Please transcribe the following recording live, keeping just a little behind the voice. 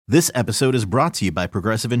This episode is brought to you by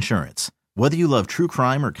Progressive Insurance. Whether you love true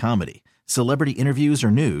crime or comedy, celebrity interviews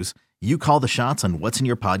or news, you call the shots on what's in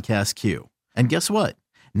your podcast queue. And guess what?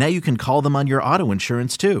 Now you can call them on your auto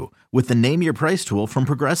insurance too with the Name Your Price tool from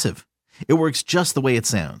Progressive. It works just the way it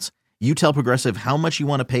sounds. You tell Progressive how much you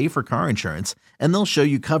want to pay for car insurance, and they'll show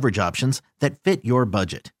you coverage options that fit your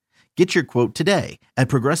budget. Get your quote today at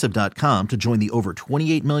Progressive.com to join the over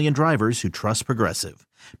 28 million drivers who trust Progressive.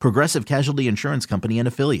 Progressive Casualty Insurance Company and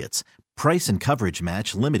Affiliates. Price and coverage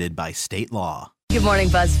match limited by state law. Good morning,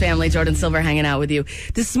 Buzz family. Jordan Silver hanging out with you.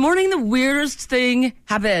 This morning, the weirdest thing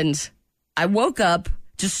happened. I woke up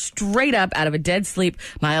just straight up out of a dead sleep.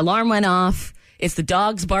 My alarm went off. It's the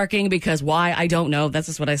dogs barking because why? I don't know. That's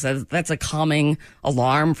just what I said. That's a calming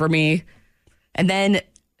alarm for me. And then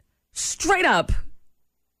straight up,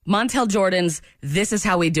 Montel Jordan's "This Is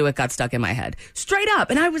How We Do It" got stuck in my head. Straight up.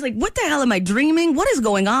 And I was like, what the hell am I dreaming? What is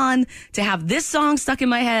going on to have this song stuck in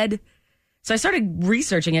my head? So I started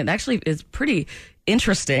researching it. It actually is pretty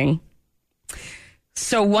interesting.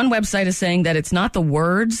 So one website is saying that it's not the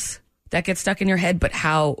words that get stuck in your head, but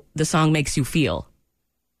how the song makes you feel.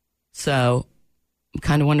 So I'm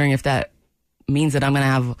kind of wondering if that means that I'm going to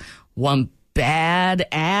have one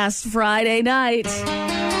bad-ass Friday night.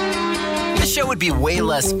 The show would be way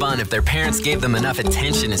less fun if their parents gave them enough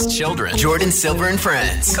attention as children. Jordan Silver and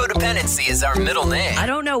Friends. Codependency is our middle name. I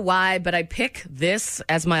don't know why, but I pick this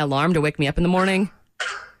as my alarm to wake me up in the morning.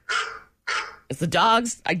 It's the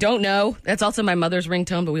dogs. I don't know. That's also my mother's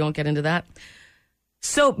ringtone, but we won't get into that.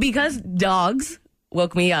 So because dogs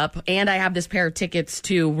woke me up and I have this pair of tickets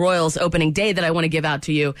to Royals opening day that I want to give out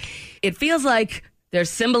to you, it feels like there's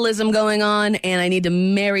symbolism going on and I need to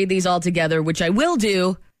marry these all together, which I will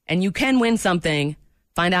do. And you can win something.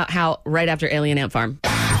 Find out how right after Alien Ant Farm.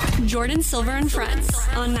 Jordan Silver and Friends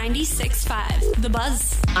on 96.5 The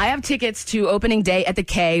Buzz. I have tickets to opening day at the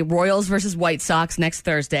K, Royals versus White Sox next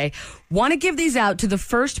Thursday. Want to give these out to the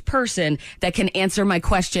first person that can answer my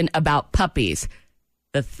question about puppies.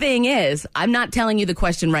 The thing is, I'm not telling you the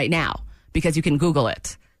question right now because you can Google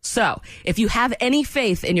it. So if you have any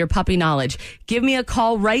faith in your puppy knowledge, give me a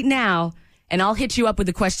call right now. And I'll hit you up with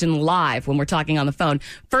the question live when we're talking on the phone.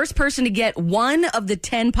 First person to get one of the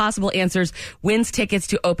 10 possible answers wins tickets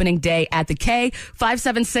to opening day at the K.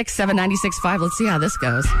 576-7965. Let's see how this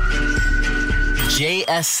goes.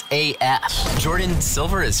 JSAF. Jordan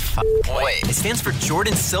Silver is boy. It stands for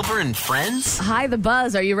Jordan Silver and Friends? Hi, The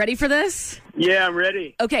Buzz. Are you ready for this? Yeah, I'm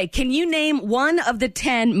ready. Okay, can you name one of the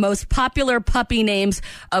 10 most popular puppy names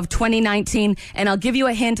of 2019? And I'll give you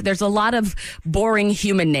a hint. There's a lot of boring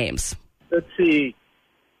human names. Let's see.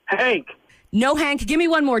 Hank. No Hank. Give me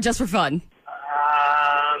one more just for fun.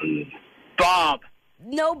 Bob.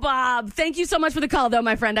 No Bob. Thank you so much for the call, though,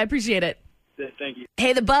 my friend. I appreciate it. Thank you.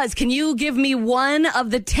 Hey, The Buzz, can you give me one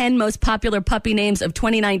of the 10 most popular puppy names of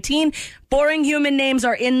 2019? Boring human names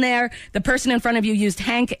are in there. The person in front of you used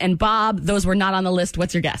Hank and Bob. Those were not on the list.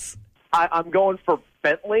 What's your guess? I'm going for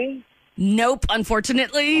Bentley. Nope,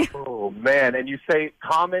 unfortunately. Oh, man. And you say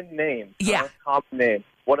common name. Yeah. Common name.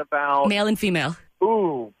 What about... Male and female.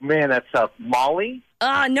 Ooh, man, that's Molly?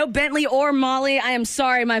 No Bentley or Molly. I am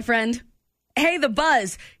sorry, my friend. Hey, The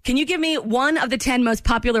Buzz, can you give me one of the 10 most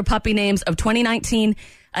popular puppy names of 2019?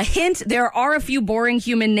 A hint, there are a few boring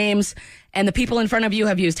human names, and the people in front of you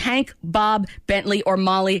have used Hank, Bob, Bentley, or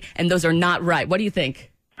Molly, and those are not right. What do you think?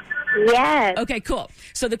 Yes. Okay, cool.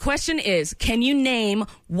 So the question is, can you name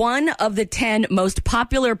one of the 10 most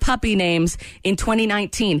popular puppy names in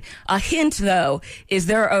 2019? A hint, though, is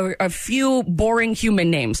there are a few boring human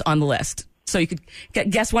names on the list. So you could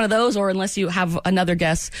guess one of those, or unless you have another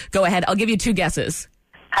guess, go ahead. I'll give you 2 guesses.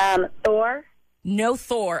 Thor? No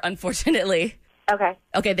Thor, unfortunately. Okay.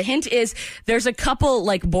 Okay, the hint is there's a couple,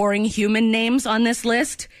 like, boring human names on this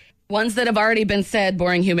list. Ones that have already been said,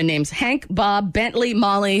 boring human names. Hank, Bob, Bentley,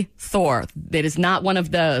 Molly, Thor. It is not one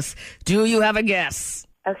of those. Do you have a guess?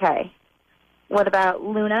 Okay. What about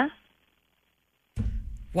Luna?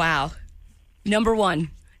 Wow. Number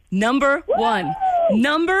one. Number one.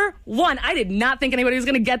 I did not think anybody was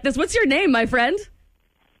going to get this. What's your name, my friend?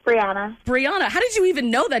 Brianna. Brianna. How did you even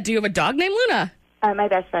know that? Do you have a dog named Luna? My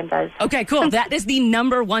best friend does. Okay, cool. That is the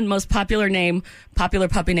number one most popular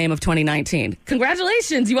puppy name of 2019.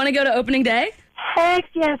 Congratulations. You want to go to opening day? Heck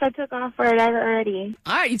yes, I took off for it already.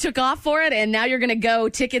 All right, you took off for it, and now you're going to go.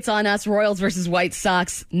 Tickets on us, Royals versus White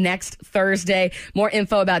Sox next Thursday. More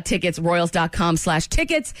info about tickets,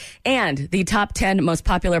 royals.com/tickets, and the top 10 most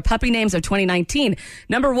popular puppy names of 2019.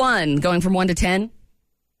 Number 1, going from 1 to 10.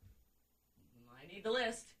 I need the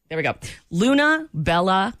list. There we go. Luna,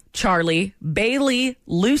 Bella, Charlie, Bailey,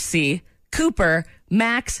 Lucy, Cooper,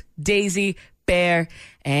 Max, Daisy, Bear,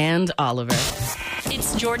 and Oliver.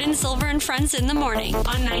 It's Jordan Silver and Friends in the morning on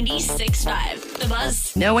 96.5 The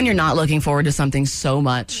Buzz. Know when you're not looking forward to something so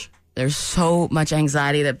much, there's so much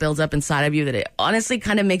anxiety that builds up inside of you that it honestly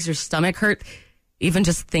kind of makes your stomach hurt, even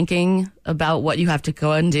just thinking about what you have to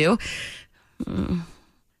go and do.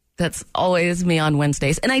 That's always me on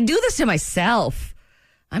Wednesdays. And I do this to myself.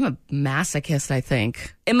 I'm a masochist, I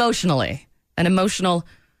think. Emotionally. An emotional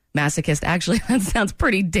masochist. Actually, that sounds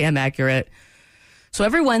pretty damn accurate. So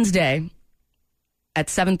every Wednesday at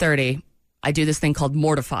 7:30, I do this thing called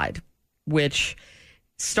Mortified, which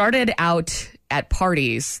started out at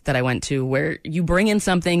parties that I went to where you bring in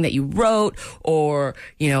something that you wrote or,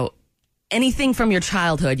 anything from your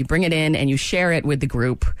childhood. You bring it in and you share it with the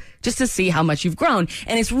group just to see how much you've grown.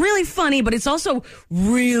 And it's really funny, but it's also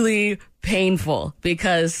really painful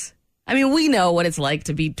because, we know what it's like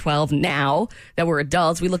to be 12 now that we're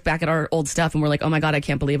adults. We look back at our old stuff and we're like, oh my God, I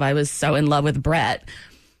can't believe I was so in love with Brett.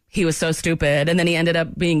 He was so stupid. And then he ended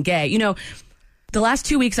up being gay. The last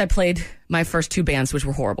 2 weeks I played my first 2 bands, which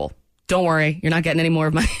were horrible. Don't worry, you're not getting any more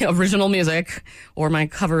of my original music or my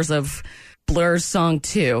covers of Blur's song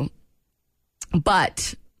 2.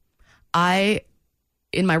 But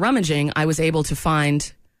in my rummaging, I was able to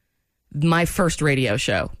find my first radio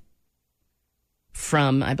show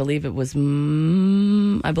from, I believe it was March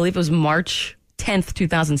 10th,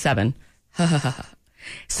 2007.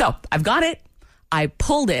 So I've got it. I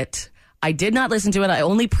pulled it. I did not listen to it. I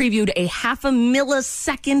only previewed a half a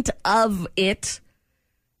millisecond of it.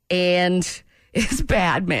 And it's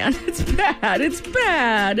bad, man. It's bad. It's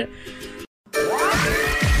bad.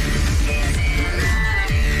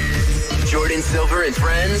 Jordan Silver and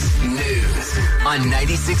Friends News on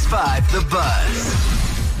 96.5 The Buzz.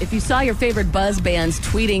 If you saw your favorite Buzz bands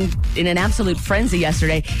tweeting in an absolute frenzy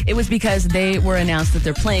yesterday, it was because they were announced that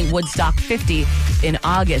they're playing Woodstock 50 in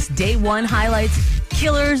August. Day 1 highlights: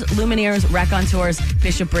 Killers, Lumineers, Raconteurs,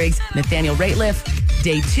 Bishop Briggs, Nathaniel Rateliff.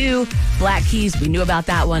 Day 2, Black Keys, we knew about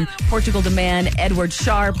that one. Portugal the Man, Edward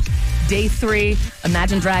Sharpe. Day 3,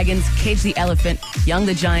 Imagine Dragons, Cage the Elephant, Young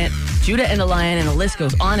the Giant, Judah and the Lion, and the list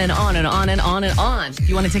goes on and on and on and on and on. If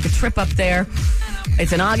you want to take a trip up there,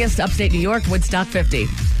 it's in August, upstate New York, Woodstock 50.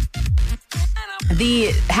 The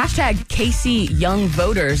hashtag Casey Young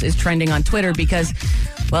Voters is trending on Twitter because,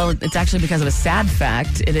 it's actually because of a sad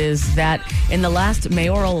fact. It is that in the last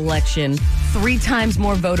mayoral election, 3 times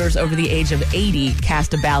more voters over the age of 80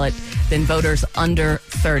 cast a ballot than voters under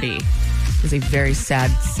 30. It's a very sad,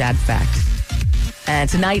 sad fact. And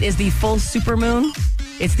tonight is the full supermoon.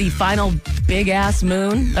 It's the final big-ass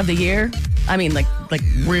moon of the year. Like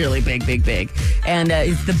really big, big, big. And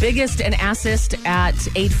it's the biggest and assest at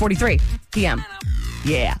 8:43 p.m.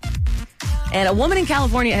 Yeah. And a woman in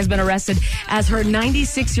California has been arrested as her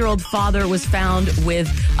 96-year-old father was found with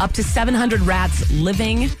up to 700 rats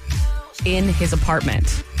living in his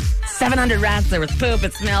apartment. 700 rats, there was poop,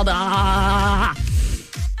 it smelled.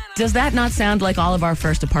 Does that not sound like all of our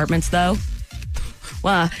first apartments, though?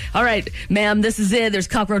 Well, all right, ma'am, this is it. There's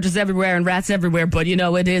cockroaches everywhere and rats everywhere, but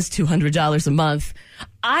it is $200 a month.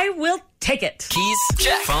 I will take it. Keys?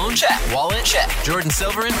 Check. Phone? Check. Wallet? Check. Jordan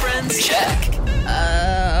Silver and Friends? Check.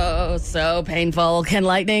 Oh, so painful. Can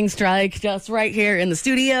lightning strike just right here in the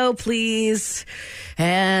studio, please?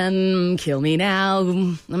 And kill me now.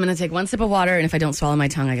 I'm going to take one sip of water, and if I don't swallow my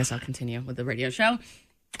tongue, I guess I'll continue with the radio show.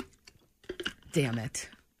 Damn it.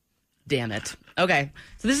 Okay,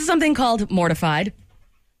 so this is something called Mortified.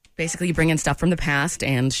 Basically, you bring in stuff from the past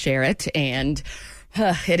and share it, and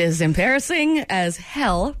it is embarrassing as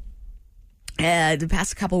hell. The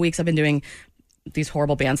past couple weeks, I've been doing these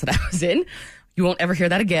horrible bands that I was in. You won't ever hear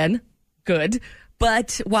that again. Good.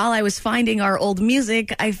 But while I was finding our old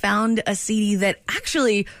music, I found a CD that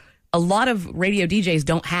actually a lot of radio DJs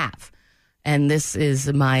don't have. And this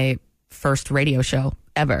is my first radio show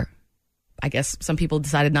ever. I guess some people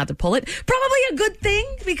decided not to pull it. Probably a good thing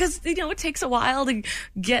because, it takes a while to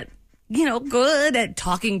get, good at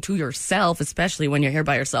talking to yourself, especially when you're here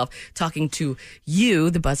by yourself, talking to you,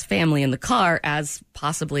 the Buzz family in the car, as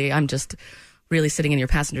possibly I'm just really sitting in your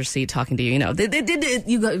passenger seat talking to you.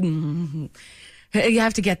 You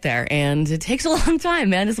have to get there, and it takes a long time,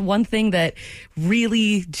 man. It's one thing that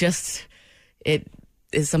really just, it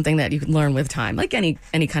is something that you can learn with time, like any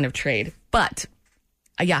kind of trade. But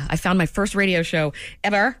I found my first radio show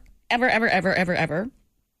ever.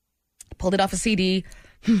 Pulled it off a CD.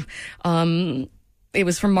 It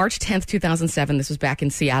was from March 10th, 2007. This was back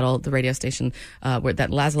in Seattle, the radio station that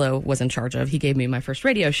Laszlo was in charge of. He gave me my first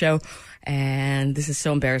radio show, and this is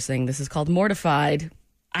so embarrassing. This is called Mortified.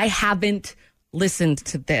 I haven't listened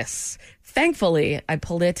to this. Thankfully, I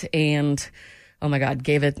pulled it and, oh my God,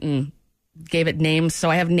 gave it gave it names, so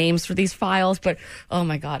I have names for these files, but oh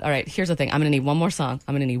my God. All right, here's the thing. I'm going to need one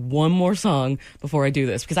more song. Before I do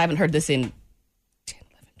this, because I haven't heard this in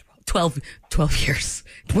 12 years.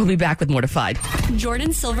 We'll be back with Mortified.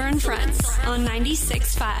 Jordan Silver and Friends on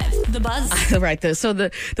 96.5 The Buzz. Right. So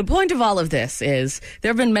the point of all of this is there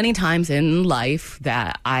have been many times in life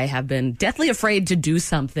that I have been deathly afraid to do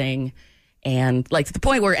something, and like to the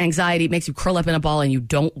point where anxiety makes you curl up in a ball and you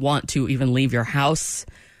don't want to even leave your house.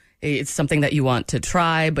 It's something that you want to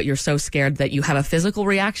try, but you're so scared that you have a physical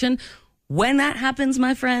reaction. When that happens,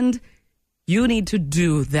 my friend, you need to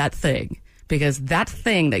do that thing, because that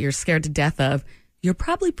thing that you're scared to death of, you're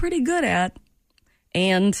probably pretty good at,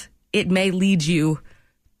 and it may lead you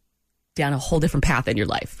down a whole different path in your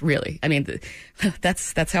life, really. I mean,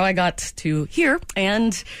 that's how I got to here,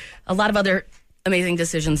 and a lot of other amazing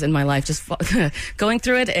decisions in my life, just going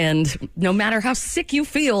through it, and no matter how sick you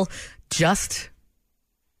feel, just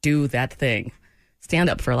do that thing. Stand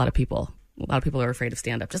up for a lot of people. A lot of people are afraid of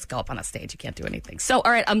stand up. Just go up on a stage. You can't do anything. So,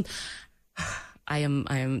 all right, I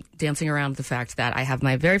am dancing around the fact that I have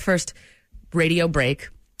my very first radio break.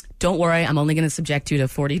 Don't worry, I'm only going to subject you to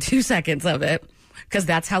 42 seconds of it, because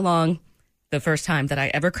that's how long the first time that I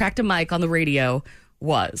ever cracked a mic on the radio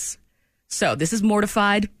was. So this is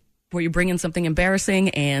Mortified, where you bring in something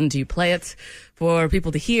embarrassing and you play it for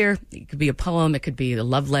people to hear. It could be a poem, it could be a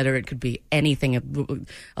love letter, it could be anything,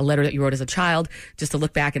 a letter that you wrote as a child, just to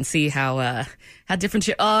look back and see how different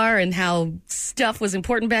you are and how stuff was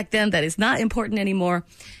important back then that is not important anymore.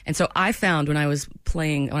 And so I found when I was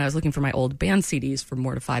looking for my old band CDs for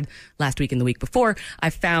Mortified last week and the week before,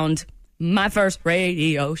 I found my first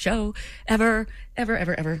radio show ever.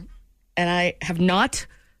 And I have not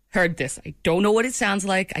heard this. I don't know what it sounds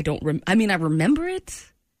like. I remember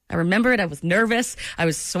it. I was nervous. I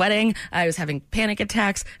was sweating. I was having panic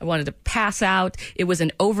attacks. I wanted to pass out. It was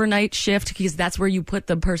an overnight shift, because that's where you put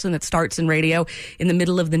the person that starts in radio in the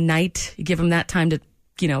middle of the night. You give them that time to,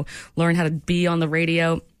 learn how to be on the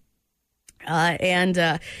radio. And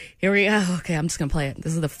here we go. Okay, I'm just going to play it.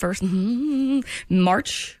 This is the first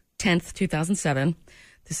March 10th, 2007.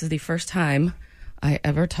 This is the first time I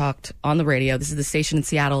ever talked on the radio. This is the station in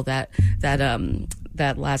Seattle that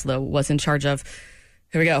Laszlo was in charge of.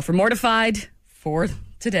 Here we go. For Mortified, for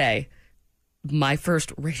today, my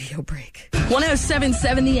first radio break.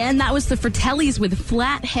 107.7 The End. That was the Fratellis with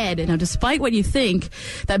Flathead. Now, despite what you think,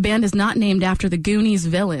 that band is not named after the Goonies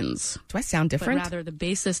villains. Do I sound different? But rather the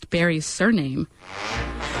bassist Barry's surname.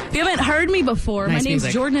 If you haven't heard me before, nice my name's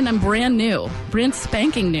music. Jordan, and I'm brand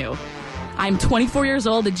spanking new. I'm 24 years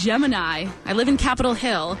old, a Gemini. I live in Capitol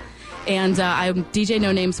Hill, and I'm DJ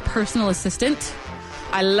No Name's personal assistant.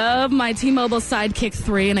 I love my T-Mobile Sidekick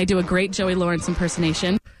 3, and I do a great Joey Lawrence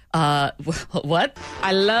impersonation. What?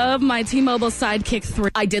 I love my T-Mobile Sidekick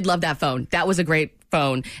 3. I did love that phone. That was a great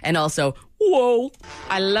phone. And also, whoa.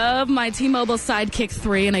 I love my T-Mobile Sidekick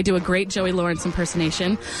 3, and I do a great Joey Lawrence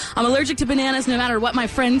impersonation. I'm allergic to bananas no matter what my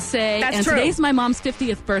friends say. That's true. Today's my mom's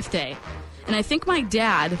 50th birthday. And I think my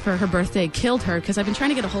dad, for her birthday, killed her because I've been trying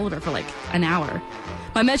to get a hold of her for like an hour.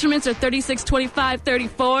 My measurements are 36, 25,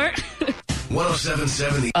 34.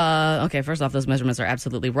 107.7. Okay, first off, those measurements are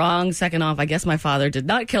absolutely wrong. Second off, I guess my father did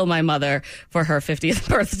not kill my mother for her 50th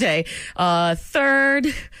birthday. Third,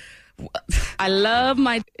 I love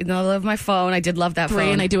my phone. I did love that phone.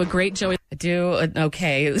 And I do a great Joey. I do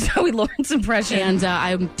okay Joey Lawrence impression. And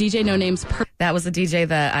I'm DJ No Name's. That was the DJ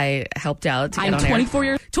that I helped out. I'm 24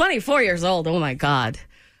 years old. Oh my god,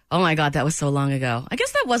 that was so long ago. I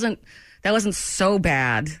guess that wasn't so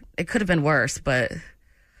bad. It could have been worse, but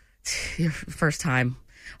your first time.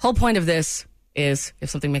 Whole point of this is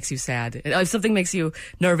if something makes you sad, if something makes you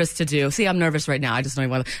nervous to do. See, I'm nervous right now. I just don't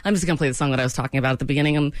even want to. I'm just going to play the song that I was talking about at the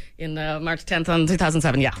beginning in March 10th on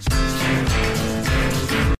 2007. Yeah.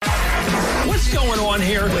 What's going on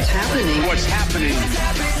here? What's happening?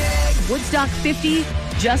 Woodstock 50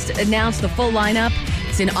 just announced the full lineup.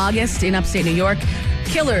 It's in August in upstate New York.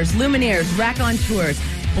 Killers, Lumineers, Rack on Tours,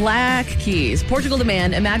 Black Keys, Portugal the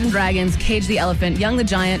Man, Imagine Dragons, Cage the Elephant, Young the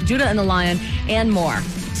Giant, Judah and the Lion, and more.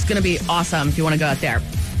 It's going to be awesome if you want to go out there.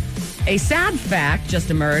 A sad fact just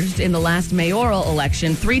emerged in the last mayoral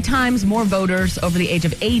election. 3 times more voters over the age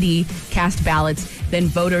of 80 cast ballots than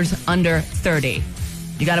voters under 30.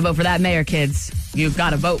 You got to vote for that mayor, kids. You've got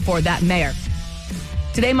to vote for that mayor.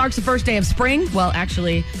 Today marks the first day of spring. Well,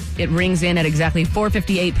 actually, it rings in at exactly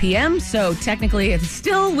 4:58 p.m., so technically it's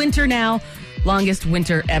still winter now. Longest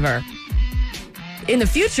winter ever. In the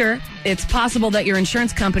future, it's possible that your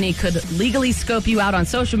insurance company could legally scope you out on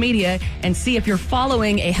social media and see if you're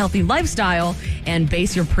following a healthy lifestyle and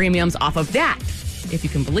base your premiums off of that, if you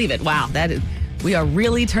can believe it. Wow, We are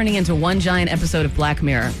really turning into one giant episode of Black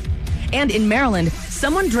Mirror. And in Maryland,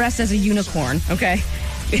 someone dressed as a unicorn, okay,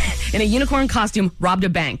 in a unicorn costume, robbed a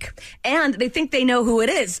bank. And they think they know who it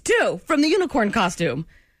is, too, from the unicorn costume.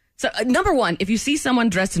 So, number one, if you see someone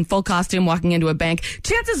dressed in full costume walking into a bank,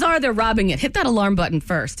 chances are they're robbing it. Hit that alarm button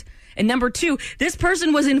first. And number two, this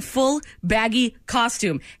person was in full baggy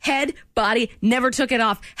costume. Head, body, never took it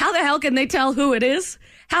off. How the hell can they tell who it is?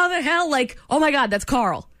 How the hell, like, oh my God, that's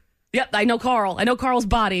Carl. Yep, I know Carl. I know Carl's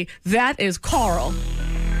body. That is Carl.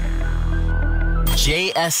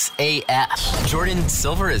 JSAF. Jordan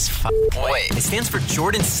Silver is Wait, it stands for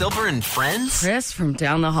Jordan Silver and Friends? Chris from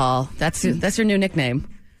down the hall. That's your new nickname.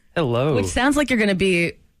 Hello. Which sounds like you're going to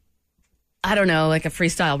be, I don't know, like a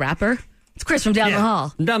freestyle rapper. It's Chris from down the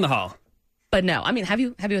hall. Down the hall. But no, I mean, have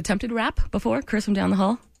you attempted rap before, Chris from down the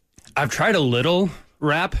hall? I've tried a little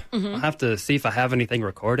rap. I'll have to see if I have anything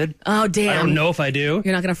recorded. Oh, damn. I don't know if I do.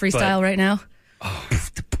 You're not going to freestyle right now? Oh.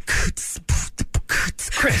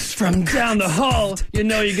 Chris from down the hall. You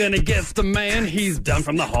know you're going to get the man. He's down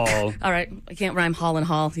from the hall. All right. I can't rhyme hall and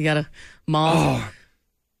hall. You got to mall. Oh.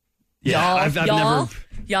 Yeah, I've y'all, never.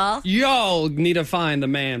 Y'all? Y'all need to find the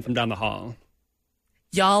man from down the hall.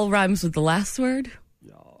 Y'all rhymes with the last word?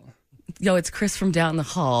 Y'all. Yo, it's Chris from down the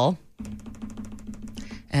hall.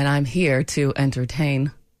 And I'm here to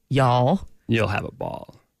entertain y'all. You'll have a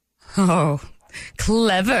ball. Oh,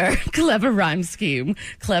 clever. Clever rhyme scheme.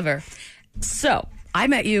 Clever. So, I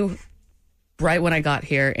met you right when I got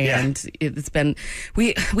here, and it's been...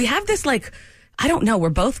 We have this, like, I don't know, we're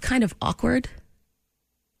both kind of awkward.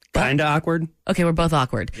 Kind of awkward? Okay, we're both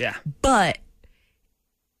awkward. Yeah. But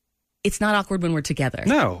it's not awkward when we're together.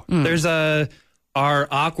 No. There's our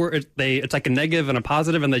awkward, it's like a negative and a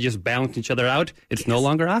positive, and they just balance each other out. It's no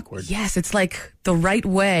longer awkward. Yes, it's like the right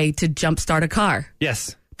way to jumpstart a car.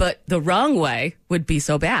 Yes. But the wrong way would be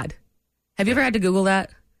so bad. Have you ever had to Google that?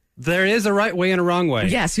 There is a right way and a wrong way.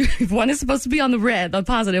 Yes, one is supposed to be on the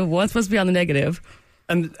positive, one's supposed to be on the negative.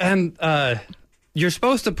 And you're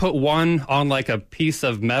supposed to put one on like a piece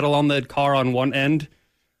of metal on the car on one end.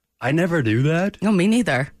 I never do that. No, me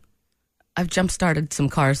neither. I've jump-started some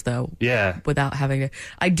cars, though. Yeah. Without having it.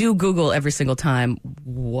 I do Google every single time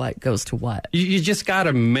what goes to what. You just got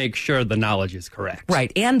to make sure the knowledge is correct.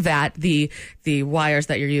 Right, and that the wires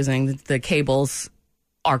that you're using, the cables,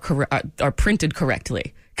 are printed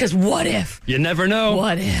correctly. Because what if? You never know.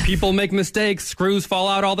 What if? People make mistakes. Screws fall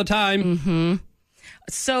out all the time. Mm-hmm.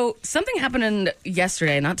 So something happened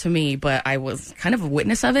yesterday, not to me, but I was kind of a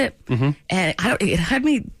witness of it. Mm-hmm. And it had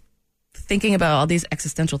me thinking about all these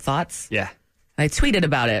existential thoughts. Yeah. I tweeted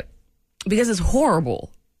about it because it's horrible.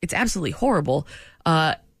 It's absolutely horrible.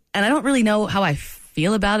 And I don't really know how I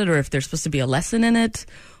feel about it or if there's supposed to be a lesson in it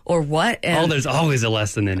or what. And there's always a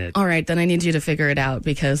lesson in it. All right, then I need you to figure it out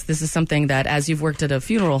because this is something that, as you've worked at a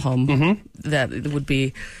funeral home, that it would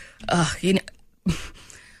be,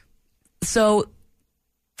 So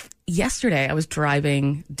yesterday I was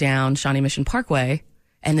driving down Shawnee Mission Parkway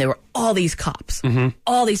and there were all these cops,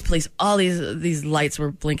 all these police, all these lights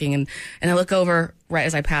were blinking and I look over right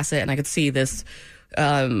as I pass it and I could see this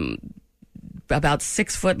about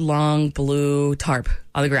 6 foot long blue tarp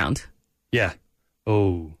on the ground. Yeah.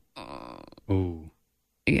 Oh.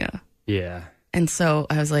 Yeah. Yeah. And so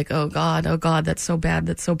I was like, oh God, that's so bad.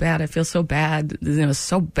 I feel so bad. It was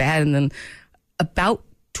so bad. And then about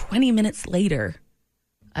 20 minutes later,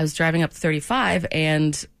 I was driving up 35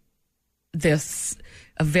 and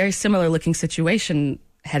a very similar looking situation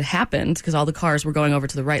had happened because all the cars were going over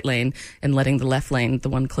to the right lane and letting the left lane, the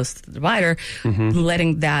one close to the divider,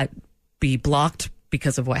 letting that be blocked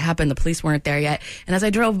because of what happened. The police weren't there yet. And as I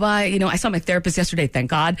drove by, I saw my therapist yesterday, thank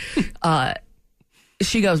God.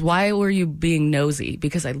 She goes, why were you being nosy?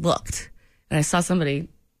 Because I looked and I saw somebody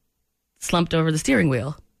slumped over the steering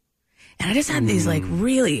wheel. And I just had these like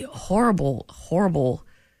really horrible,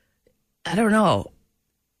 I don't know,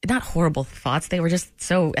 not horrible thoughts. They were just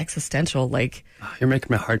so existential. Like, you're making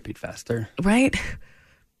my heart beat faster. Right?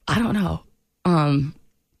 I don't know.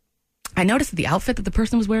 I noticed the outfit that the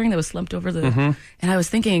person was wearing that was slumped over the, and I was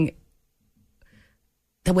thinking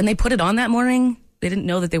that when they put it on that morning, they didn't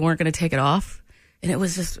know that they weren't going to take it off. And it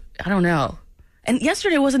was just, I don't know. And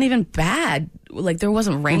yesterday wasn't even bad. Like there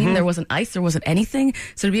wasn't rain, there wasn't ice, there wasn't anything.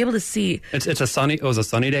 So to be able to see, it was a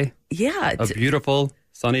sunny day. Yeah. A beautiful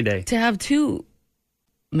sunny day. To have two,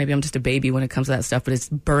 maybe I'm just a baby when it comes to that stuff, but it's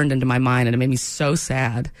burned into my mind and it made me so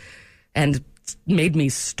sad and made me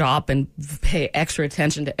stop and pay extra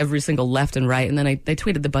attention to every single left and right. And then I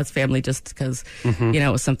tweeted the Butts family just because,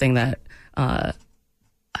 it was something that,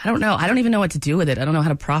 I don't know. I don't even know what to do with it. I don't know how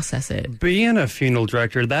to process it. Being a funeral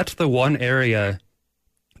director, that's the one area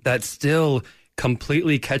that still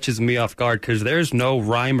completely catches me off guard because there's no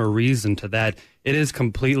rhyme or reason to that. It is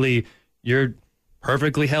completely, you're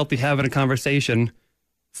perfectly healthy having a conversation.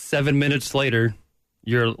 7 minutes later,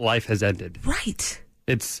 your life has ended. Right.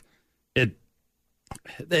 It's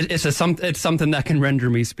something that can render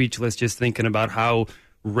me speechless just thinking about how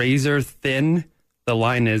razor thin the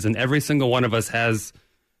line is, and every single one of us has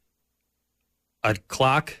a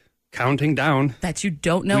clock counting down that you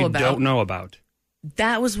don't know about. Don't know about.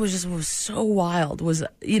 That was so wild. Was,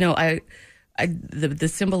 you know, the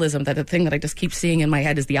symbolism, that the thing that I just keep seeing in my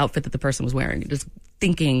head is the outfit that the person was wearing. Just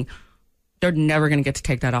thinking they're never going to get to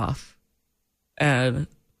take that off.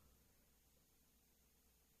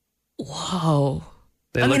 Whoa.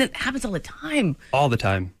 It happens all the time. All the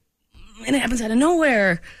time. And it happens out of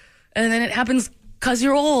nowhere. And then it happens because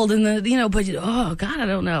you're old. And, oh, God, I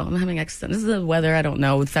don't know. I'm having accidents. This is the weather. I don't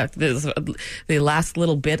know. In fact, this is the last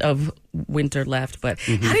little bit of winter left. But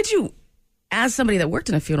how did you, as somebody that worked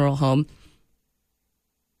in a funeral home,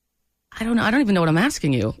 I don't know. I don't even know what I'm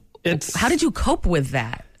asking you. How did you cope with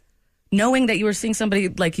that? Knowing that you were seeing somebody,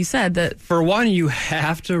 like you said, that... For one, you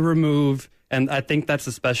have to remove, and I think that's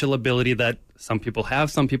a special ability that some people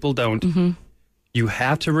have, some people don't. Mm-hmm. You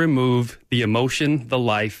have to remove the emotion, the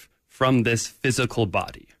life from this physical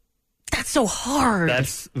body. That's so hard.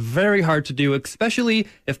 That's very hard to do, especially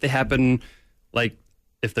if they happen, like,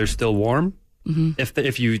 if they're still warm. Mm-hmm.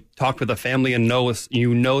 If you talk with a family and know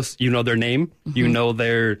their name, mm-hmm. you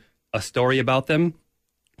know a story about them,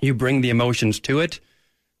 you bring the emotions to it.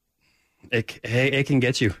 It can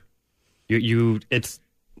get you. It's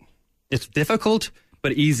difficult,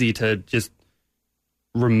 but easy to just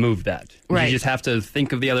remove that. Right. You just have to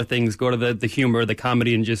think of the other things, go to the humor, the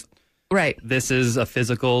comedy, and just... Right. This is a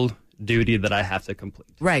physical duty that I have to complete.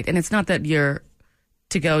 Right. And it's not that you're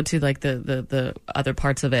to go to like the other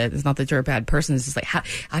parts of it. It's not that you're a bad person. It's just like,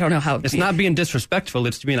 I don't know how. It's not being disrespectful.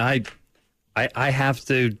 It's I have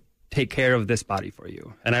to take care of this body for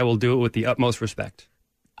you, and I will do it with the utmost respect.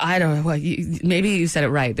 I don't know. Well, maybe you said it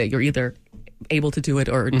right, that you're either able to do it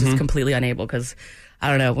or just completely unable. Because I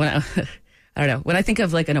don't know. When I think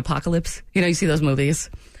of like an apocalypse, you see those movies,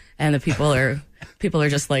 and the people are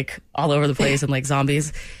just like all over the place and like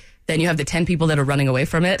zombies. Then you have the 10 people that are running away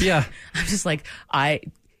from it. Yeah, I'm just like,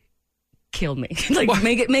 kill me. Like what?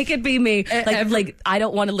 make it be me. Like I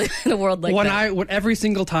don't want to live in a world like that. Every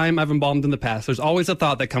single time I've embalmed in the past, there's always a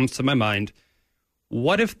thought that comes to my mind.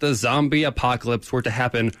 What if the zombie apocalypse were to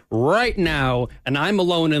happen right now and I'm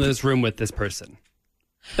alone in this room with this person?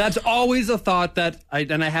 That's always a thought that I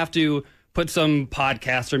have to put some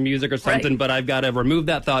podcast or music or something, right. But I've got to remove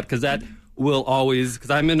that thought because that will always,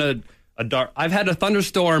 because I'm in a dark, I've had a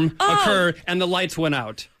thunderstorm occur and the lights went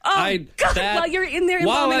out. God, while you're in there,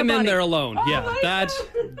 while I'm in there alone. Oh, yeah, that's.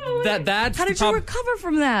 How did you recover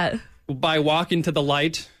from that? By walking to the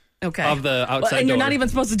light. Okay. Of the outside and you're door. not even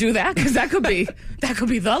supposed to do that because that could be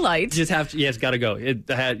the light. Just have to. Yeah, it's got to go. It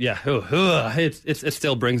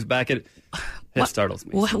still brings back it. It startles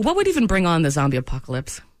me. What would even bring on the zombie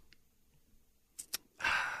apocalypse?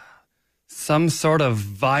 Some sort of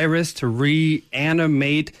virus to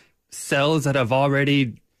reanimate cells that have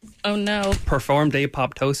already performed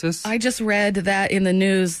apoptosis. I just read that in the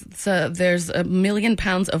news. There's 1 million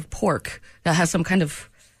pounds of pork that has some kind of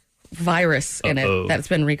virus in it that's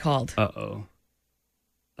been recalled.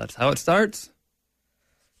 That's how it starts.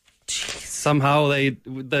 Jeez. Somehow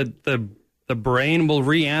the brain will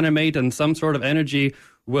reanimate and some sort of energy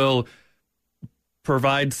will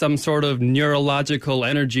provide some sort of neurological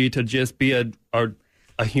energy to just be a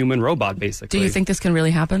human robot, basically. Do you think this can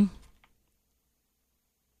really happen?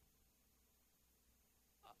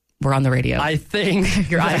 We're on the radio. I think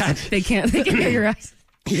your eyes. They can't hear your eyes.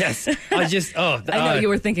 Yes. I know you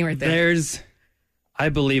were thinking right there. I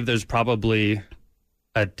believe there's probably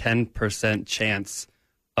a 10% chance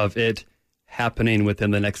of it happening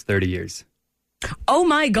within the next 30 years. Oh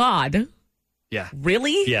my God. Yeah.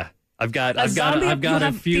 Really? Yeah. I've got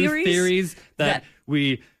a few theories that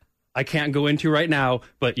I can't go into right now,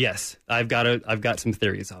 but yes, I've got some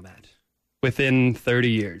theories on that. Within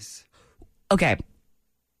 30 years. Okay.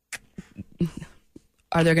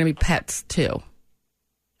 Are there going to be pets too?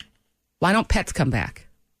 Why don't pets come back?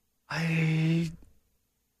 I'll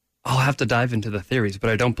have to dive into the theories,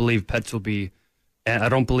 but I don't believe I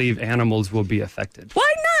don't believe animals will be affected.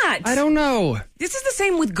 Why not? I don't know. This is the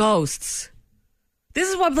same with ghosts. This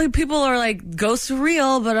is why people are like, ghosts are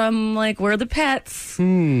real, but I'm like, where are the pets? I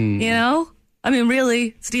mean,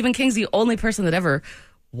 really, Stephen King's the only person that ever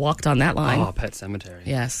walked on that line. Oh, Pet Sematary.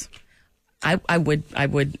 Yes. I would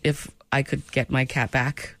if I could get my cat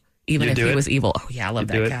back. Even if he was evil. Oh, yeah, I love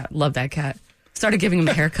that cat. Love that cat. Started giving him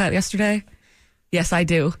a haircut yesterday. Yes, I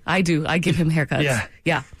do. I give him haircuts. Yeah.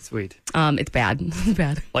 Yeah. Sweet. It's bad. It's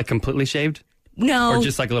bad. Like completely shaved? No. Or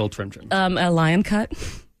just like a little trim? A lion cut.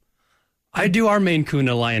 I do our Maine Coon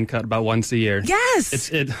a lion cut about once a year. Yes.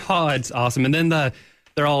 It's awesome. And then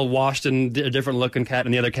they're all washed in a different looking cat,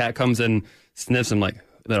 and the other cat comes and sniffs them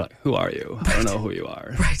they're like, who are you? I don't know who you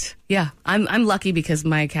are. Right. Yeah. I'm lucky because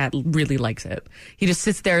my cat really likes it. He just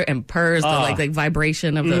sits there and purrs the like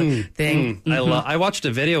vibration of the thing. I watched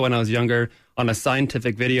a video when I was younger on a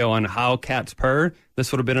scientific video on how cats purr.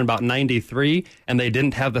 This would have been in about 93, and they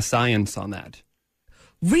didn't have the science on that.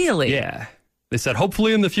 Really? Yeah. They said,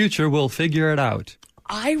 hopefully in the future we'll figure it out.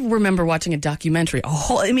 I remember watching a documentary.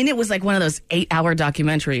 It was like one of those 8-hour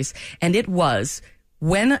documentaries, and it was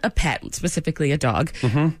when a pet, specifically a dog,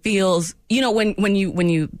 feels, when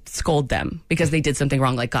you scold them because they did something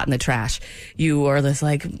wrong, like got in the trash, you are this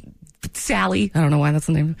like, Sally, I don't know why that's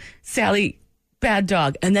the name, Sally, bad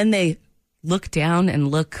dog. And then they look down and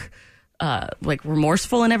look like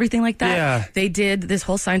remorseful and everything like that. Yeah. They did this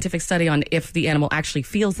whole scientific study on if the animal actually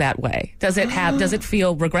feels that way. Does it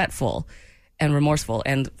feel regretful and remorseful?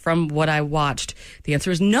 And from what I watched, the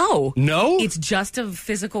answer is no. No? It's just a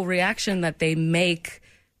physical reaction that they make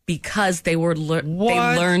because they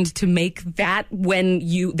learned to make that when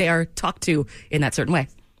they are talked to in that certain way.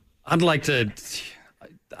 I need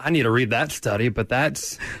to read that study, but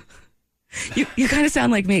that's... You kind of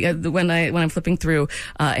sound like me when I'm flipping through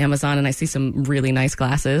Amazon and I see some really nice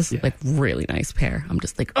glasses, like really nice pair. I'm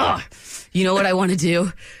just like, you know what I want to do?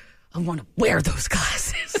 I want to wear those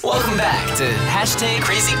glasses. Welcome back to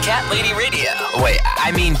Crazy Cat Lady Radio. Wait,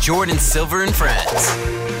 I mean Jordan Silver and Friends.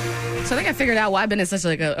 So I think I figured out why I've been in such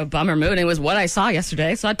like a bummer mood. It was what I saw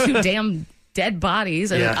yesterday. I saw 2 damn dead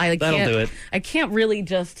bodies, and that'll do it. I can't really I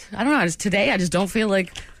don't know. Today I just don't feel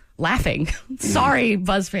like laughing. Sorry,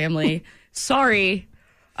 Buzz family. Sorry.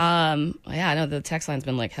 I know the text line's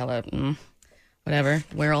been like hella, whatever.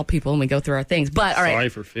 We're all people and we go through our things. But all right. Sorry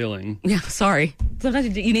for feeling. Yeah, sorry.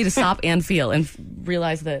 Sometimes you need to stop and feel and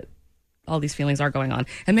realize that all these feelings are going on.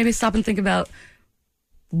 And maybe stop and think about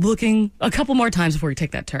looking a couple more times before you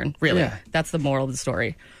take that turn. Really. Yeah. That's the moral of the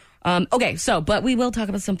story. Okay, but we will talk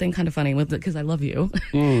about something kind of funny because I love you.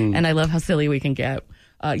 And I love how silly we can get.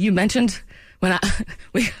 You mentioned... when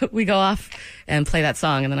we go off and play that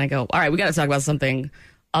song, and then I go, all right, we got to talk about something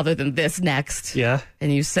other than this next. Yeah.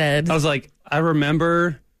 And you said... I was like, I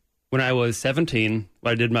remember when I was 17,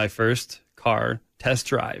 when I did my first car test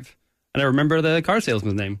drive. And I remember the car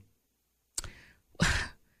salesman's name.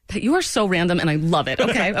 You are so random, and I love it.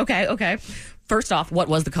 Okay. First off, what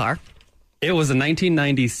was the car? It was a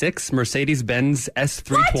 1996 Mercedes-Benz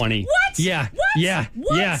S320. What? Yeah. What? Yeah.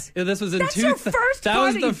 What? Yeah. This was in That's your first That car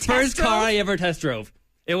was that the you first test car drove? I ever test drove.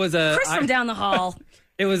 It was a Chris from down the hall.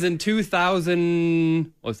 It was in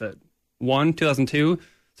 2000. What was that? 2002.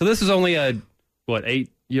 So this was only a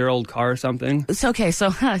 8-year-old car or something. It's okay.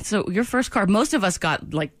 So your first car, most of us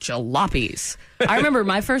got like jalopies. I remember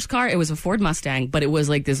my first car, it was a Ford Mustang, but it was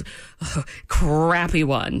like this crappy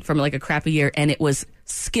one from like a crappy year, and it was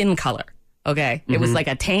skin color. Okay. It was like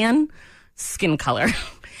a tan skin color.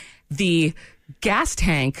 The gas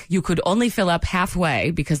tank, you could only fill up halfway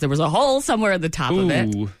because there was a hole somewhere at the top of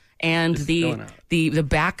it. And the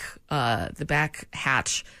back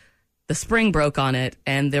hatch, the spring broke on it,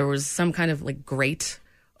 and there was some kind of like grate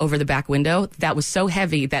over the back window that was so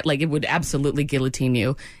heavy that like it would absolutely guillotine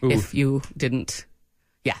you if you didn't.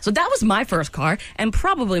 Yeah, so that was my first car, and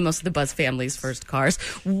probably most of the Buzz family's first cars.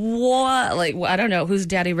 What? Like, I don't know, who's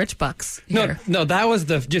Daddy Rich Bucks here? No, that was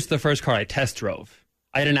just the first car I test drove.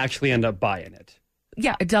 I didn't actually end up buying it.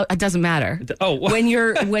 Yeah, it doesn't matter. When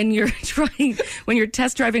you're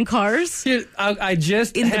test driving cars. I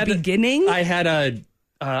just in the beginning. I had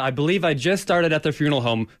I believe I just started at the funeral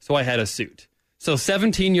home, so I had a suit. So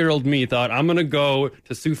 17-year-old me thought I'm gonna go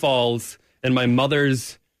to Sioux Falls in my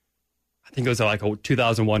mother's. I think it was like a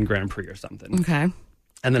 2001 Grand Prix or something. Okay.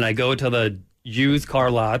 And then I go to the used car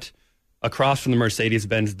lot across from the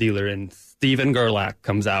Mercedes-Benz dealer, and Steven Gerlach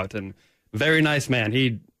comes out, and very nice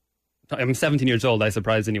man. I'm 17 years old. I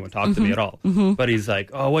surprised anyone talked to me at all. But he's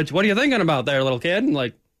like, oh, what are you thinking about there, little kid? And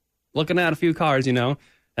like looking at a few cars, And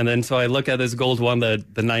then so I look at this gold one, the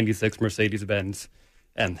 96 Mercedes-Benz.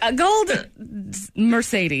 And a gold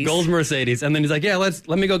Mercedes. Gold Mercedes. And then he's like, yeah, let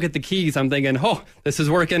me go get the keys. I'm thinking, oh, this is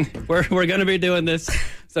working. We're going to be doing this.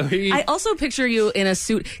 So I also picture you in a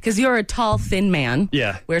suit because you're a tall, thin man.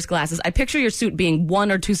 Yeah. Wears glasses. I picture your suit being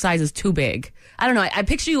 1 or 2 sizes too big. I don't know. I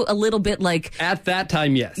picture you a little bit like. At that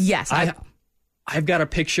time, yes. Yes. I've got a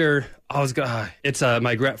picture. It's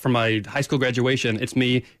from my high school graduation. It's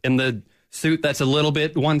me in the suit that's a little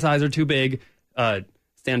bit 1 size or too big.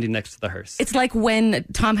 standing next to the hearse. It's like when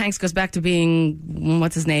Tom Hanks goes back to being,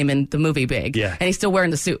 what's his name, in the movie Big. Yeah. And he's still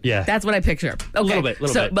wearing the suit. Yeah. That's what I picture. Okay. A little bit.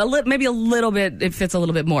 But maybe a little bit, it fits a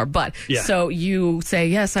little bit more. But, Yeah. so you say,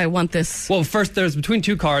 yes, I want this. Well, first, there's between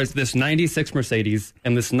two cars, this 96 Mercedes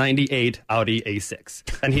and this 98 Audi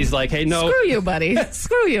A6. And he's like, hey, no. Screw you, buddy.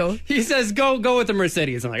 Screw you. He says, go with the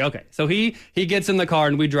Mercedes. I'm like, okay. So he gets in the car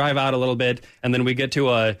and we drive out a little bit, and then we get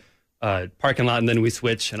to a parking lot, and then we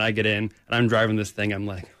switch, and I get in, and I'm driving this thing. I'm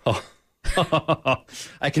like, oh.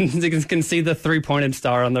 I can see the 3-pointed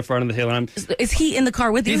star on the front of the hill. And Is he in the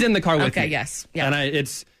car with you? He's in the car with me. Okay, yes. Yeah. And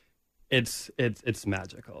it's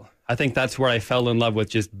magical. I think that's where I fell in love with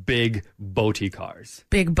just big boaty cars.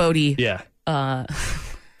 Big boaty. Yeah.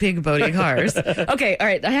 Big boaty cars. Okay, all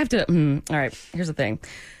right. I have to. All right, here's the thing.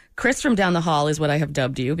 Chris from down the hall is what I have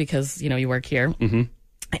dubbed you because, you work here. Mm-hmm.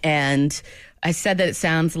 And I said that it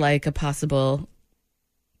sounds like a possible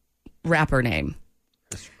rapper name.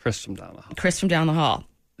 Chris from down the hall. Chris from down the hall.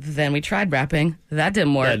 Then we tried rapping. That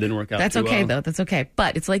didn't work. That didn't work out. That's too okay, well. though. That's okay.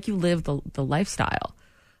 But it's like you live the lifestyle.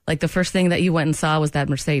 Like the first thing that you went and saw was that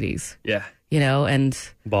Mercedes. Yeah. And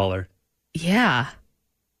Baller. yeah.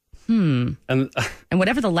 And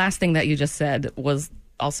whatever the last thing that you just said was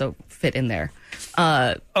also fit in there.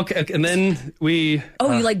 Okay, and then we.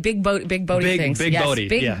 You like big boaty things. Big yes, boaty.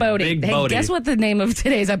 Big Yeah, boaty. big Hey, boaty. guess what the name of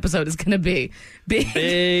today's episode is going to be?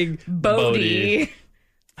 Big boaty.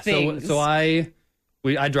 Things. So I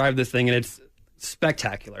drive this thing, and it's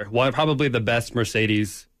spectacular. Probably the best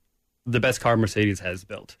car Mercedes has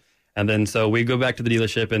built. And then so we go back to the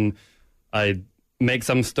dealership, and I make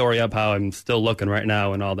some story up how I'm still looking right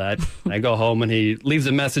now and all that. And I go home, and he leaves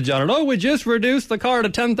a message on it. Oh, we just reduced the car to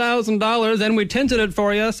 $10,000, and we tinted it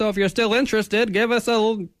for you. So if you're still interested, give us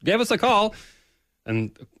a call.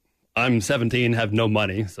 And I'm 17, have no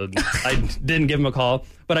money, so I didn't give him a call.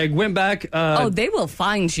 But I went back. They will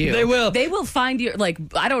find you. They will. They will find you. Like,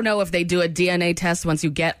 I don't know if they do a DNA test once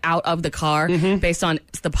you get out of the car based on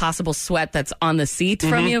the possible sweat that's on the seat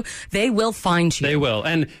from you. They will find you. They will.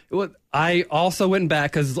 And I also went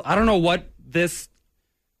back because I don't know what this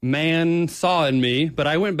man saw in me, but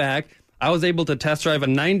I went back. I was able to test drive a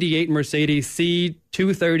 98 Mercedes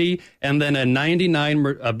C230 and then a 99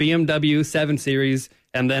 BMW 7 Series.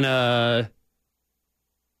 And then,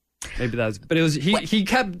 maybe that was, but it was, he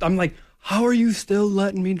kept, I'm like, how are you still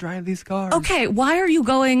letting me drive these cars? Okay, why are you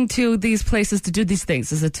going to these places to do these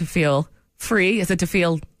things? Is it to feel free? Is it to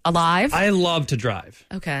feel alive? I love to drive.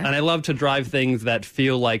 Okay. And I love to drive things that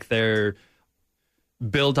feel like they're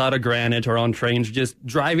built out of granite or on trains. Just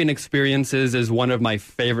driving experiences is one of my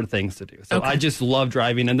favorite things to do. So Okay. I just love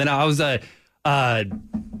driving. And then I was a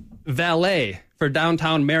valet for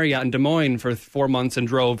downtown Marriott in Des Moines for 4 months and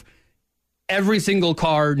drove every single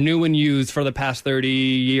car, new and used, for the past 30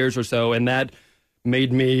 years or so. And that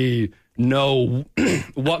made me know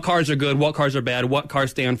what cars are good, what cars are bad, what cars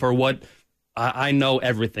stand for what. I know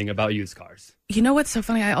everything about used cars. You know what's so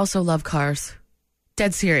funny? I also love cars.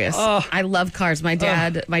 Dead serious. I love cars. My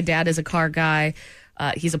dad is a car guy.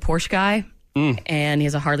 He's a Porsche guy. And he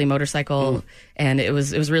has a Harley motorcycle, and it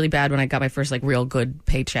was really bad when I got my first real good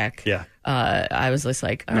paycheck. Yeah, I was just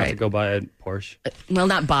like, all not right, to go buy a Porsche. Well,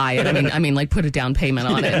 not buy it. I mean, put a down payment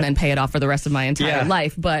on it and then pay it off for the rest of my entire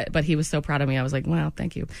life. But he was so proud of me. I was like, wow,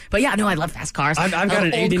 thank you. But yeah, no, I love fast cars. I've got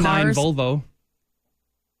an old 89 cars. Volvo.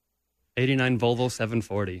 89 Volvo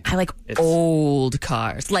 740. I like old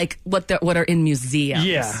cars, like what are in museums.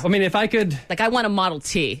 Yeah, I mean, if I could, I want a Model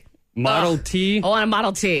T. Model T. I want a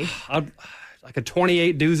Model T. Like a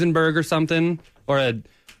 28 Duesenberg or something, or the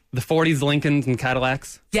 40s Lincolns and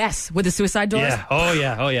Cadillacs. Yes, with the suicide doors. Yeah.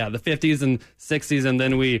 Oh yeah. The 50s and 60s, and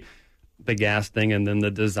then the gas thing, and then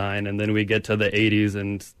the design, and then we get to the 80s,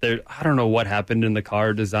 and I don't know what happened in the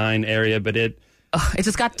car design area, but it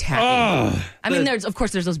just got tacky. I mean, there's those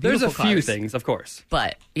beautiful cars. There's a few things, of course.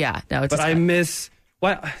 But yeah, no, it's. But I miss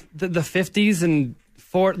the 50s and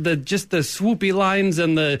just the swoopy lines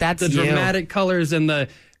and the dramatic colors and the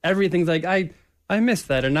everything's like I miss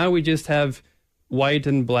that, and now we just have white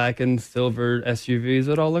and black and silver SUVs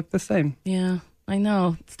that all look the same. Yeah, I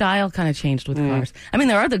know. Style kind of changed with cars. I mean,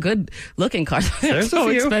 there are the good looking cars. They're so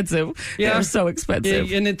expensive. Yeah, they're so expensive.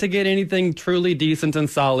 Yeah, and to get anything truly decent and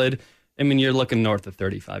solid, I mean, you're looking north of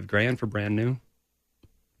 $35,000 for brand new.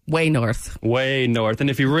 Way north. And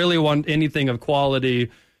if you really want anything of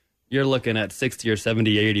quality, you're looking at 60 or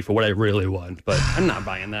 70, 80 for what I really want. But I'm not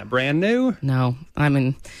buying that brand new. No. I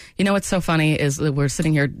mean, you know what's so funny is that we're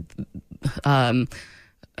sitting here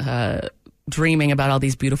dreaming about all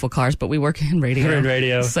these beautiful cars, but we work in radio. We're in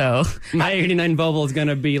radio. So my 89 Volvo is going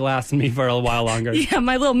to be lasting me for a while longer. Yeah,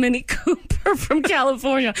 my little Mini Cooper car from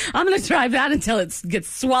California. I'm going to drive that until it gets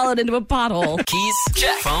swallowed into a pothole. Keys?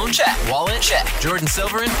 Check. Phone? Check. Wallet? Check. Jordan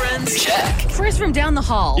Silver and Friends? Check. Chris from down the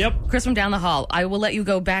hall. Yep. Chris from down the hall. I will let you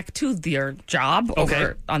go back to your job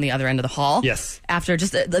over on the other end of the hall. Yes. After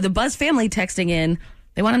just the Buzz family texting in.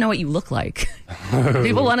 They want to know what you look like.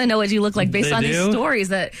 People want to know what you look like based They on do? these stories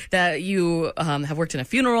that you have worked in a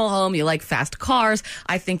funeral home. You like fast cars.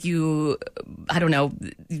 I think you, I don't know,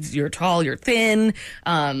 you're tall, you're thin.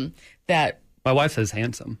 That My wife says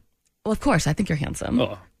handsome. Well, of course, I think you're handsome.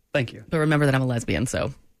 Oh, thank you. But remember that I'm a lesbian,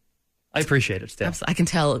 so I appreciate it still. I can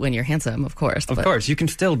tell when you're handsome, of course. Of course, you can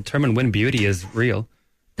still determine when beauty is real.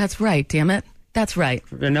 That's right, damn it. That's right.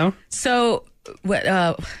 You know? So,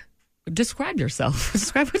 what? Describe yourself.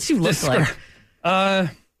 Describe what you look like. John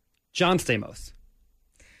Stamos.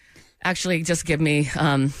 Actually, just give me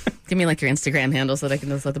like your Instagram handle so that I can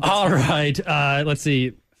just let the. All right. Let's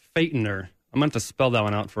see. Phaetoner. I'm going to have to spell that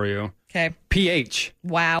one out for you. Okay. PH.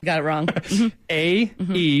 Wow, got it wrong.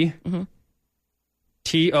 AETONOR.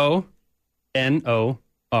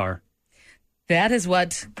 That is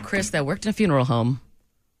what Chris, that worked in a funeral home,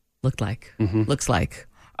 looked like. Looks like.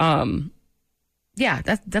 Yeah,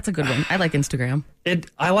 that's a good one. I like Instagram.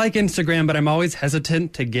 I like Instagram, but I'm always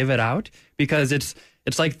hesitant to give it out because it's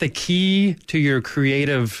like the key to your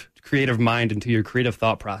creative mind and to your creative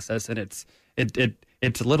thought process, and it's a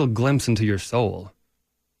little glimpse into your soul.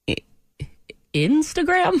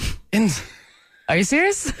 Instagram? Are you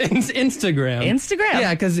serious? Instagram.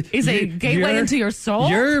 Yeah, because is a gateway into your soul.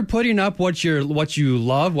 You're putting up what you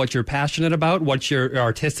love, what you're passionate about, what your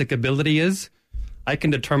artistic ability is. I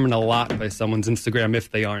can determine a lot by someone's Instagram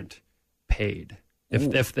if they aren't paid.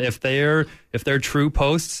 If they're true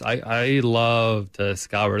posts, I love to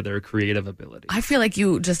scour their creative ability. I feel like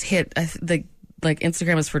you just hit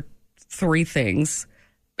Instagram is for three things,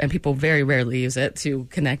 and people very rarely use it to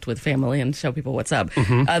connect with family and show people what's up.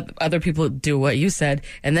 Other people do what you said,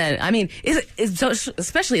 and then I mean,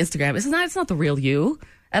 especially Instagram. It's not the real you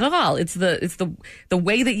at all. It's the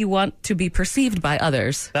way that you want to be perceived by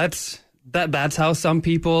others. That's how some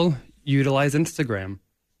people utilize Instagram.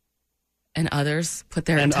 And others put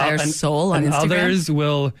their entire soul on Instagram? And others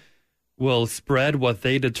will spread what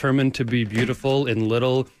they determine to be beautiful in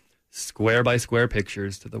little square-by-square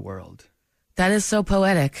pictures to the world. That is so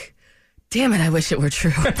poetic. Damn it, I wish it were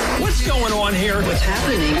true. What's going on here? What's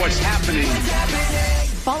happening? What's happening?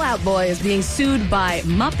 Fall Out Boy is being sued by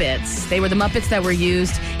Muppets. They were the Muppets that were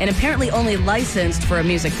used and apparently only licensed for a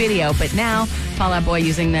music video, but now Fall Out Boy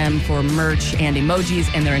using them for merch and emojis,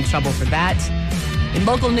 and they're in trouble for that. In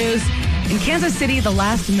local news, in Kansas City, the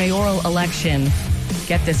last mayoral election,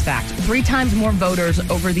 get this fact, 3 times more voters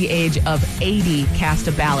over the age of 80 cast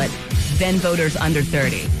a ballot than voters under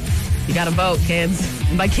 30. You gotta vote, kids.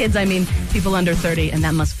 And by kids, I mean people under 30, and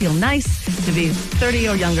that must feel nice to be 30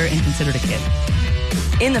 or younger and considered a kid.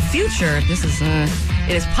 In the future, it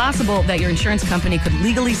is possible that your insurance company could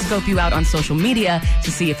legally scope you out on social media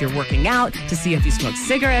to see if you're working out, to see if you smoke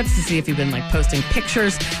cigarettes, to see if you've been posting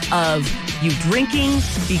pictures of you drinking,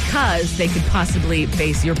 because they could possibly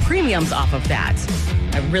base your premiums off of that.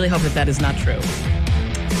 I really hope that is not true.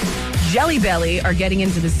 Jelly Belly are getting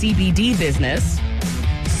into the CBD business.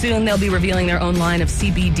 Soon they'll be revealing their own line of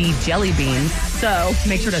CBD jelly beans. So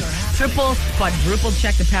make sure to triple, quadruple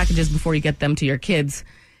check the packages before you get them to your kids.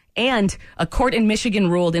 And a court in Michigan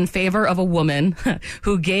ruled in favor of a woman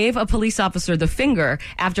who gave a police officer the finger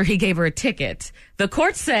after he gave her a ticket. The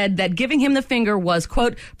court said that giving him the finger was,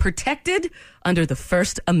 quote, protected under the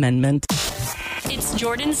First Amendment. It's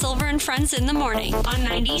Jordan Silver and Friends in the morning on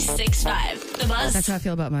 96.5 The Buzz. That's how I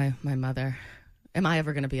feel about my mother. Am I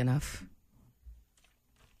ever going to be enough?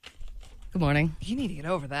 Good morning. You need to get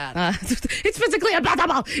over that. It's physically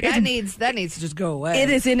impossible. That needs to just go away. It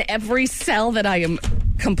is in every cell that I am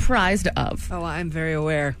comprised of. Oh, I'm very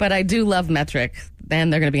aware. But I do love Metric.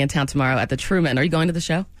 And they're going to be in town tomorrow at the Truman. Are you going to the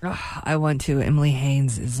show? Oh, I want to. Emily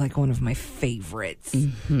Haynes is one of my favorites.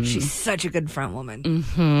 Mm-hmm. She's such a good front woman.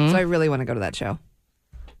 Mm-hmm. So I really want to go to that show.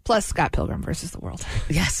 Plus Scott Pilgrim versus the World.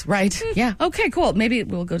 Yes, right. Yeah. Okay, cool. Maybe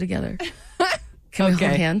we'll go together. Can we hold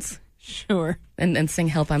hands? Sure. And sing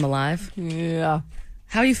Help I'm Alive? Yeah.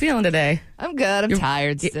 How are you feeling today? I'm good. I'm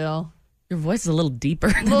tired still. Your voice is a little deeper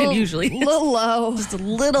than it usually is. A little low. Just a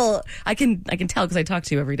little. I can tell because I talk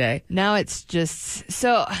to you every day. Now it's just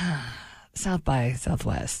so South by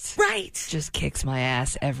Southwest. Right. Just kicks my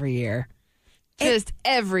ass every year. Just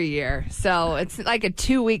every year. So it's like a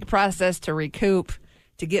 2-week process to recoup,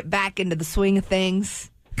 to get back into the swing of things.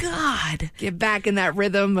 God. Get back in that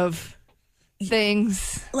rhythm of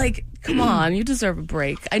things. Come on, you deserve a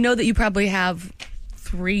break. I know that you probably have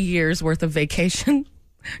 3 years worth of vacation.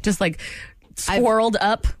 Just squirreled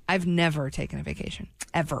up. I've never taken a vacation.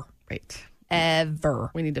 Ever. Right.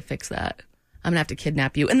 Ever. We need to fix that. I'm going to have to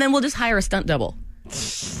kidnap you. And then we'll just hire a stunt double.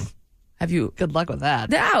 Have you? Good luck with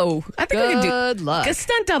that. No. I think we can do Good luck. a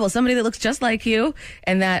stunt double. Somebody that looks just like you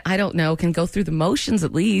and that, I don't know, can go through the motions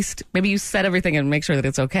at least. Maybe you set everything and make sure that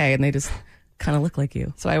it's okay and they just kind of look like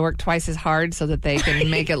you. So I work twice as hard so that they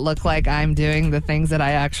can make it look like I'm doing the things that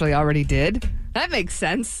I actually already did. That makes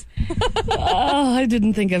sense. Oh, I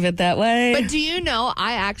didn't think of it that way. But do you know,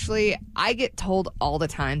 I get told all the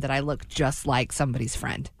time that I look just like somebody's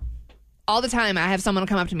friend. All the time I have someone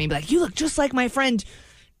come up to me and be like, you look just like my friend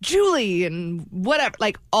Julie and whatever.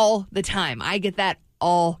 Like all the time. I get that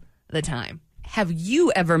all the time. Have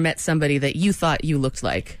you ever met somebody that you thought you looked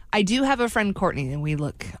like? I do have a friend, Courtney, and we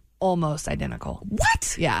look almost identical.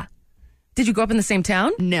 What? Yeah. Did you grow up in the same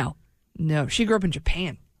town? No. She grew up in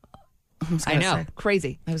Japan. I know.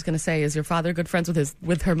 Crazy. I was going to say, is your father good friends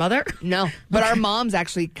with her mother? No. But our moms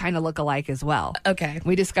actually kind of look alike as well. Okay.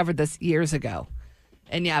 We discovered this years ago.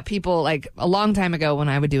 And yeah, people, like, a long time ago when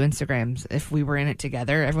I would do Instagrams, if we were in it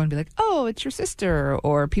together, everyone would be like, oh, it's your sister.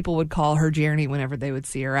 Or people would call her Jeremy whenever they would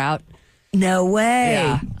see her out. No way.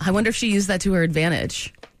 Yeah. I wonder if she used that to her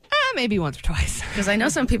advantage. Maybe once or twice. Because I know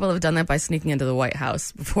some people have done that by sneaking into the White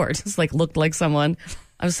House before. It just, like, looked like someone.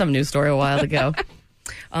 That was some news story a while ago.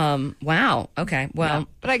 Wow. Okay. Well. Yeah,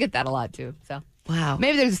 but I get that a lot, too. So wow.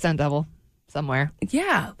 Maybe there's a stunt double somewhere.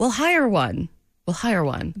 Yeah. We'll hire one. I'll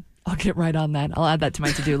get right on that. I'll add that to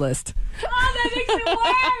my to-do list. Oh, that makes it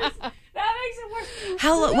worse. That makes it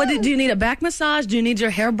worse. Do you need a back massage? Do you need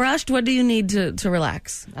your hair brushed? What do you need to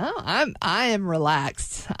relax? Oh, I am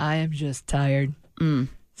relaxed. I am just tired.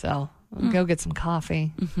 So I'll go get some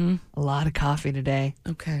coffee. Mm-hmm. A lot of coffee today.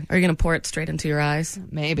 Okay. Are you going to pour it straight into your eyes?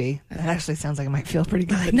 Maybe. That actually sounds like it might feel pretty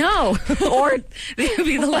good. No. Or it would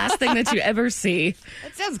be the last thing that you ever see.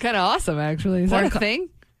 That sounds kind of awesome, actually. Is that a thing? Is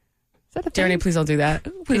that a thing? Jeremy, please don't do that.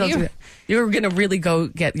 Please don't do that. You're going to really go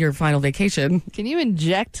get your final vacation. Can you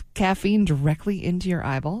inject caffeine directly into your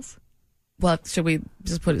eyeballs? Well, should we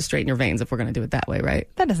just put it straight in your veins if we're going to do it that way, right?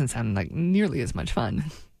 That doesn't sound like nearly as much fun.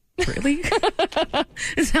 Really?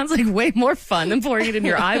 It sounds like way more fun than pouring it in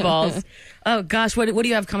your eyeballs. Oh, gosh. What do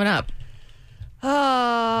you have coming up?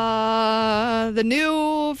 The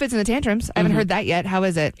new Fits in the Tantrums. I haven't heard that yet. How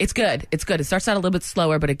is it? It's good. It starts out a little bit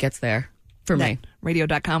slower, but it gets there for me.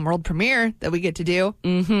 Radio.com world premiere that we get to do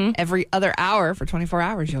every other hour for 24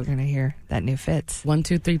 hours. You're going to hear that new Fits. 1,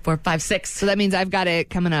 2, 3, 4, 5, 6. So that means I've got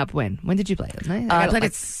it coming up when? When did you play it? I played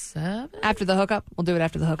it 7. After the hookup? We'll do it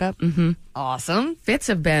after the hookup? Mm-hmm. Awesome. Fits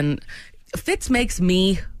makes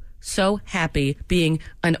me so happy being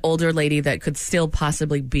an older lady that could still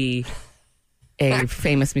possibly be a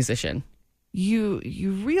famous musician. You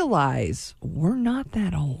realize we're not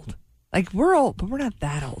that old. Like, we're old, but we're not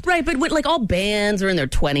that old. Right, but like all bands are in their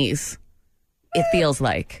 20s, it feels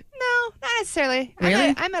like. No, not necessarily.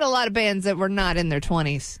 Really? I met a lot of bands that were not in their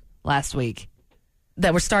 20s last week.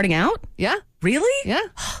 That were starting out? Yeah. Really? Yeah.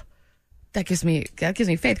 That gives me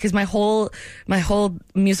faith, because my whole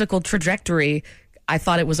musical trajectory, I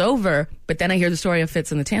thought it was over, but then I hear the story of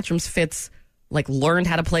Fits in the Tantrums. Fits like learned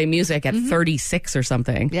how to play music at 36 or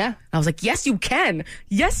something. Yeah. And I was like, yes, you can.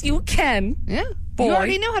 Yes, you can. Yeah. Boy. You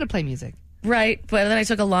already know how to play music. Right. But then I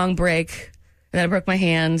took a long break, and then I broke my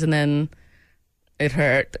hands, and then it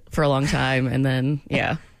hurt for a long time. And then,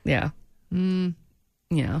 yeah. Yeah. I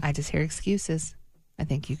just hear excuses. I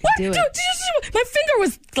think you can do it. My finger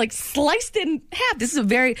was like sliced in half.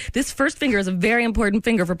 This first finger is a very important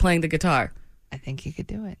finger for playing the guitar. I think you could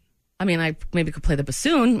do it. I mean, I maybe could play the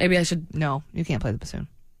bassoon. Maybe I should. No, you can't play the bassoon.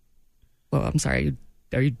 Well, I'm sorry.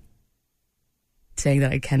 Are you saying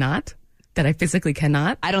that I cannot? That I physically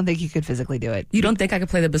cannot? I don't think you could physically do it. You don't think I could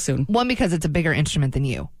play the bassoon? One, because it's a bigger instrument than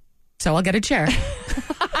you. So I'll get a chair.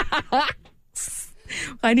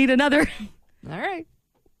 I need another. All right.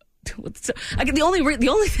 So, the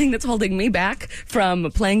only thing that's holding me back from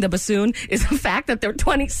playing the bassoon is the fact that they're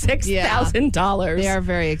 $26,000. They are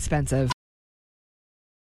very expensive.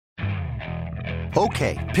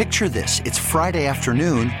 Okay, picture this. It's Friday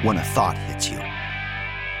afternoon when a thought hits you.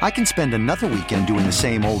 I can spend another weekend doing the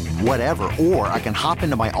same old whatever, or I can hop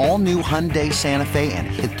into my all-new Hyundai Santa Fe and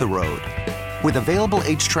hit the road. With available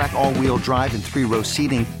H-Track all-wheel drive and 3-row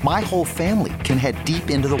seating, my whole family can head deep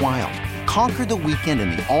into the wild. Conquer the weekend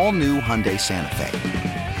in the all-new Hyundai Santa Fe.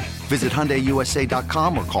 Visit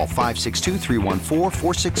HyundaiUSA.com or call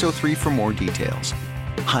 562-314-4603 for more details.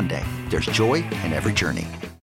 Hyundai, there's joy in every journey.